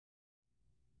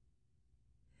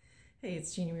Hey,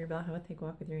 it's Jeannie with Blaha with Take a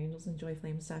Walk with Your Angels and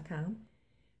joyflames.com.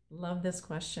 Love this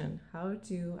question. How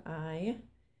do I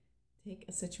take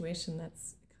a situation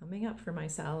that's coming up for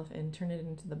myself and turn it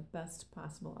into the best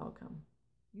possible outcome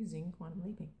using quantum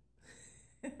leaping?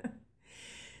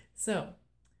 So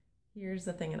here's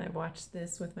the thing, and I watched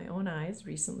this with my own eyes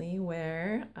recently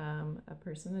where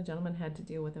a gentleman had to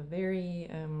deal with a very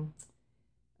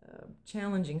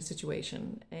challenging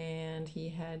situation, and he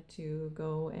had to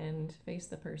go and face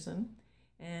the person,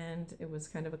 and it was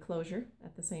kind of a closure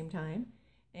at the same time,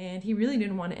 and he really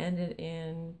didn't want to end it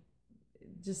in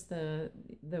just the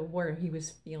where he was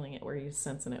feeling it, where he was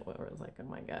sensing it, where it was like, oh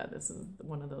my god, this is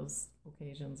one of those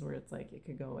occasions where it's like it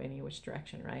could go any which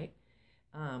direction, right?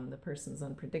 The person's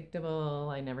unpredictable.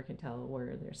 I never can tell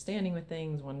where they're standing with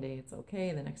things. One day it's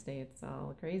okay, the next day it's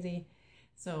all crazy.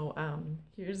 So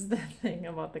here's the thing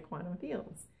about the quantum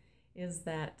fields, is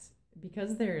that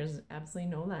because there is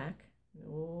absolutely no lack,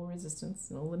 no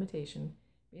resistance, no limitation,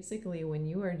 basically when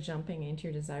you are jumping into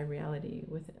your desired reality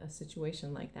with a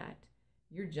situation like that,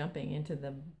 you're jumping into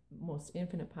the most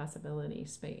infinite possibility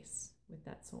space with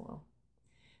that soul.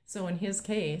 So in his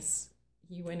case,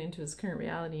 he went into his current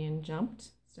reality and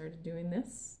started doing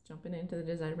this, jumping into the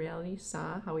desired reality,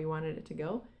 saw how he wanted it to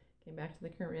go, came back to the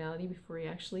current reality before he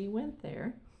actually went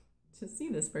there to see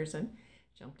this person,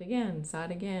 jumped again, saw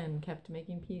it again, kept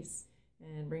making peace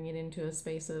and bringing it into a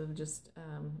space of just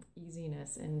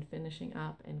easiness and finishing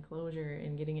up and closure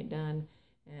and getting it done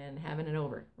and having it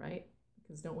over, right?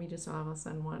 Because don't we just all of a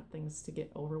sudden want things to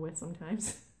get over with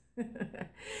sometimes?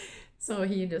 So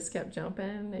he just kept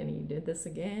jumping, and he did this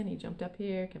again. He jumped up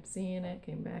here, kept seeing it,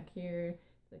 came back here,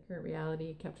 the current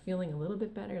reality, kept feeling a little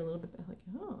bit better, a little bit better,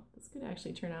 like, oh, this could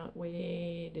actually turn out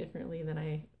way differently than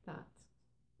I thought.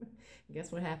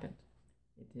 Guess what happened?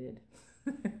 It did.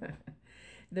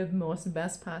 The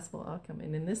best possible outcome.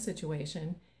 And in this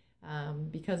situation,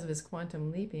 because of his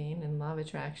quantum leaping and law of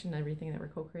attraction, everything that we're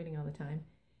co-creating all the time,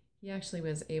 he actually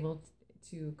was able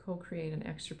to co-create an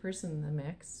extra person in the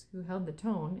mix who held the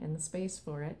tone and the space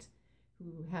for it,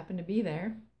 who happened to be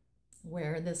there,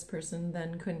 where this person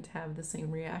then couldn't have the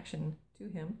same reaction to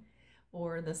him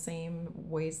or the same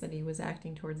ways that he was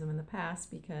acting towards them in the past,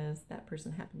 because that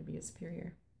person happened to be a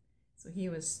superior. So he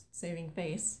was saving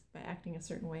face by acting a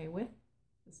certain way with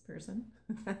this person.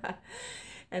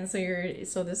 And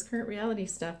so this current reality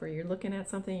stuff where you're looking at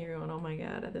something, you're going, oh my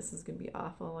god, this is going to be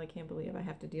awful. I can't believe I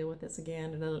have to deal with this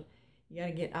again. You got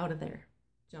to get out of there.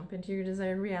 Jump into your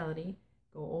desired reality.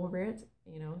 Go over it.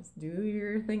 Do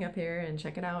your thing up here and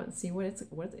check it out and see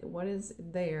what is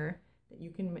there that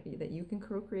you can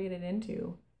co-create it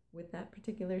into with that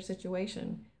particular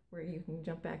situation, where you can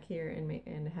jump back here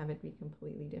and have it be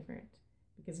completely different.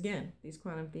 Because again, these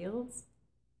quantum fields,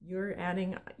 you are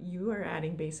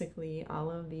adding basically all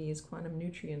of these quantum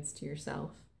nutrients to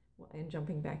yourself and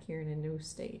jumping back here in a new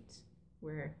state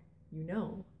where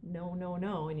know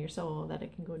in your soul that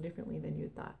it can go differently than you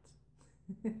thought.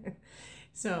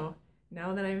 So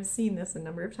now that I've seen this a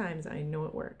number of times, I know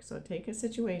it works. So take a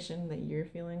situation that you're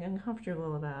feeling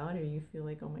uncomfortable about, or you feel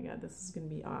like, oh my god, this is going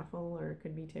to be awful, or it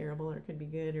could be terrible, or it could be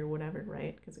good, or whatever,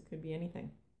 right? Because it could be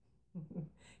anything.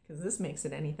 Because this makes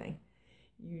it anything.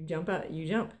 You jump,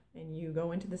 and you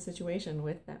go into the situation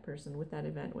with that person, with that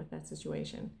event, with that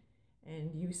situation,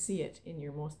 and you see it in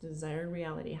your most desired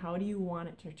reality. How do you want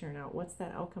it to turn out? What's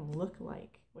that outcome look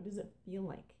like? What does it feel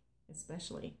like,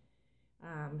 especially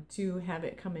to have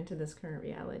it come into this current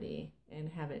reality and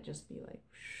have it just be like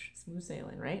smooth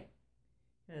sailing, right?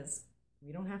 Because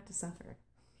we don't have to suffer.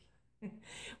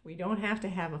 We don't have to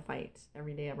have a fight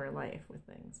every day of our life with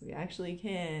things. We actually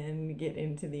can get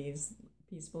into these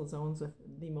peaceful zones with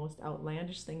the most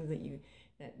outlandish things that you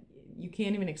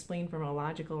can't even explain from a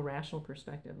logical, rational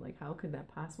perspective. Like, how could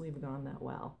that possibly have gone that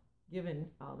well, given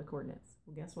all the coordinates?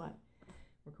 Well, guess what?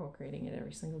 We're co-creating it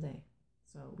every single day.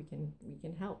 So we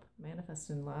can help manifest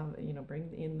in law,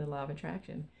 bring in the law of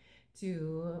attraction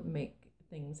to make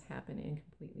things happen in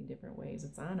completely different ways.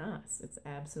 It's on us. It's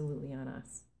absolutely on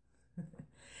us.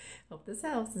 Hope this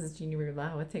helps. This is Jeannie with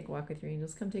Blaha with Take a Walk with Your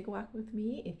Angels. Come take a walk with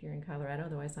me if you're in Colorado.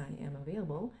 Otherwise, I am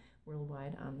available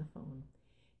worldwide on the phone.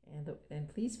 And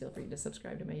please feel free to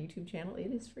subscribe to my YouTube channel.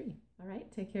 It is free. All right.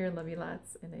 Take care. Love you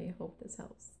lots. And I hope this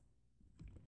helps.